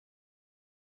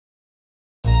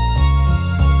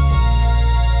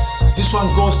This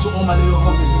one goes to all my little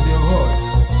homies in the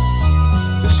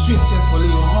hood. The sweet scent for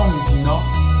little homies, you know.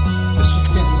 The sweet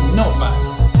scent for nobody.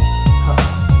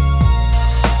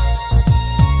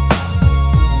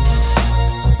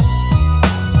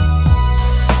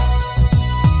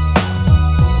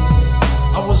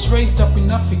 I was raised up in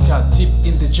Africa, deep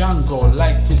in the jungle.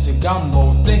 Life is a gamble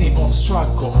with plenty of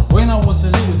struggle. When I was a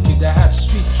little kid, I had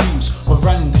street dreams of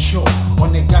running the show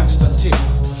on a gangster tip.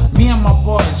 Me and my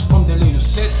boys from the little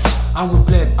set, and we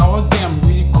played our game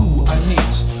really cool and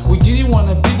neat. We didn't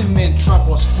wanna be the main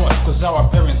trouble spot, cause our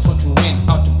parents thought we went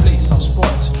out to play some sport.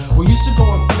 We used to go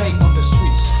and play on the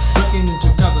streets, breaking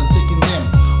into cars and taking them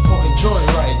for a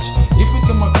joyride. If we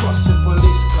came across a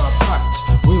police car packed,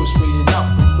 we would spray it up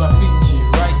with graffiti,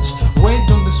 right? Word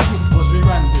on the street was we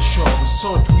ran the show, we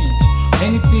sold weed,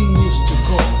 anything used to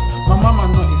go. My mama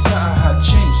noticed that I had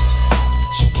changed.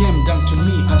 She came down to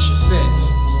me and she said,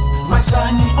 "My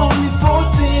son, you're only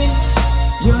 14.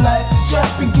 Your life is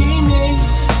just beginning.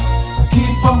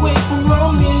 Keep away from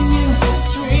roaming in the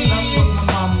streets." That's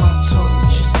what my mama told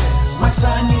me. She said, "My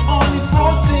son, you're only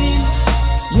 14.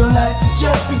 Your life is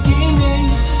just beginning.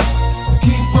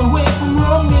 Keep away from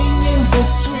roaming in the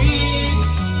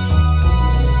streets."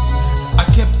 I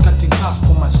kept cutting class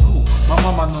for my school. My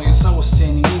mama noticed I was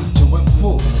turning into a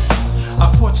fool. I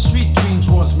thought street dreams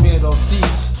was made of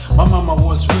these. My mama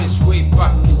was raised way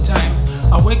back in time.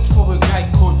 I worked for a guy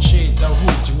called Jay the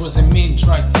Hood. He was a main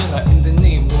drug dealer in the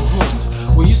neighborhood.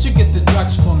 We used to get the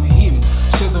drugs from him,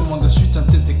 sell them on the street and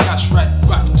take the cash right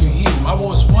back to him. I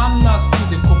was one last kid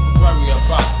they could worry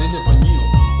about. They never knew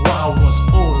what I was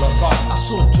all about. I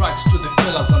sold drugs to the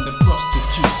fellas and the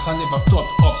prostitutes. I never thought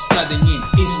of studying in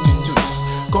institutes.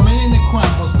 Committing a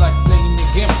crime was like playing a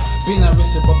game. Being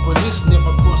arrested by police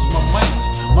never crossed my mind.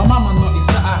 My mama noticed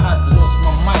that I had lost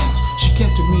my mind. She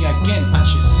came to me again and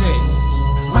she said,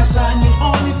 "My son, you're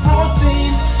only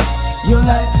 14. Your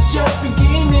life is just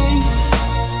beginning.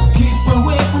 Keep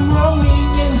away from roaming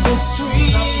in the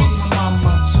streets." That's what my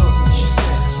mama told me. She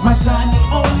said, "My son,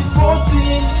 you're only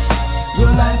 14.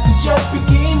 Your life is just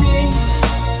beginning.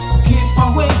 Keep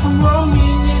away from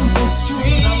roaming in the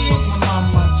streets." That's what my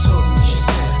mama told me. She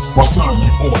said, "My son,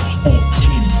 you're only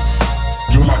 14.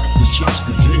 Your life is just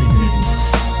beginning.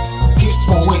 keep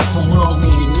away from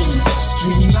roaming in the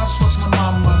streets." That's what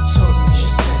my mama told me. She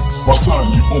said, My son,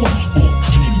 you're only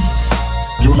 14.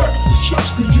 Your life is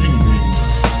just beginning.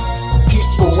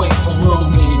 "Keep away from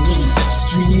roaming in the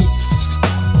streets."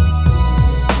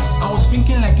 I was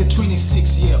thinking like a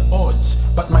 26-year-old,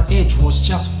 but my age was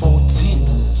just 14.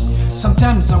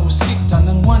 Sometimes I would sit down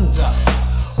and wonder,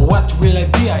 what will I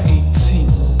be at 18?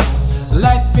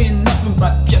 Life ain't nothing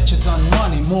but bitches and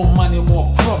money. More money,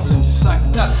 more problems, it's like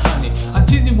that, honey. I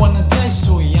didn't wanna die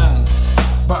so young,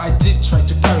 but I did try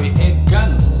to carry a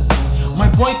gun. My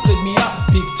boy played me up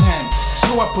big time,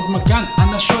 so I put my gun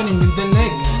and I shot him in the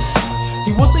leg.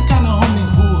 He was the kind of homie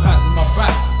who had my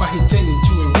back, but he turned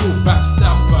into a real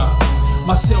backstabber.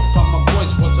 Myself and my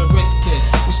boys was arrested.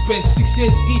 We spent 6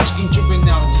 years each in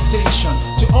juvenile detention.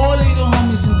 To all little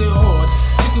homies in the hood,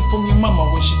 take it from your mama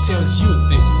when she tells you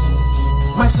this.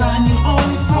 "My son, you're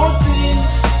only 14.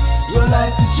 Your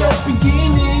life is just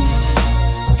beginning.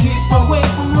 Keep away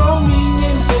from roaming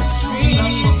in the streets."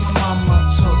 That's what my mama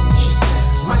told me. She said,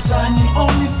 "My son, you're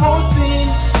only 14.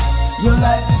 Your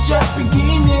life is just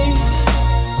beginning.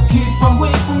 Keep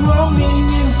away from roaming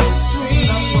in the streets."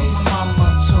 That's what my mama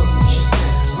told me. She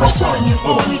said, "My son, you're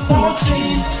only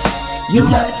 14. Your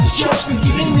life is just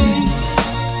beginning.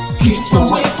 Keep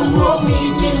away from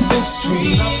roaming in the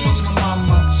streets." That's what my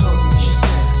mama told me. She said,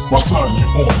 My son,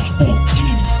 you're only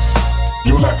 14.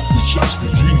 Your life is just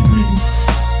beginning.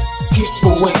 "Keep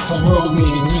away from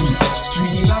roaming in the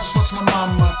streets." That's what my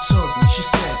mama told me. She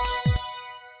said,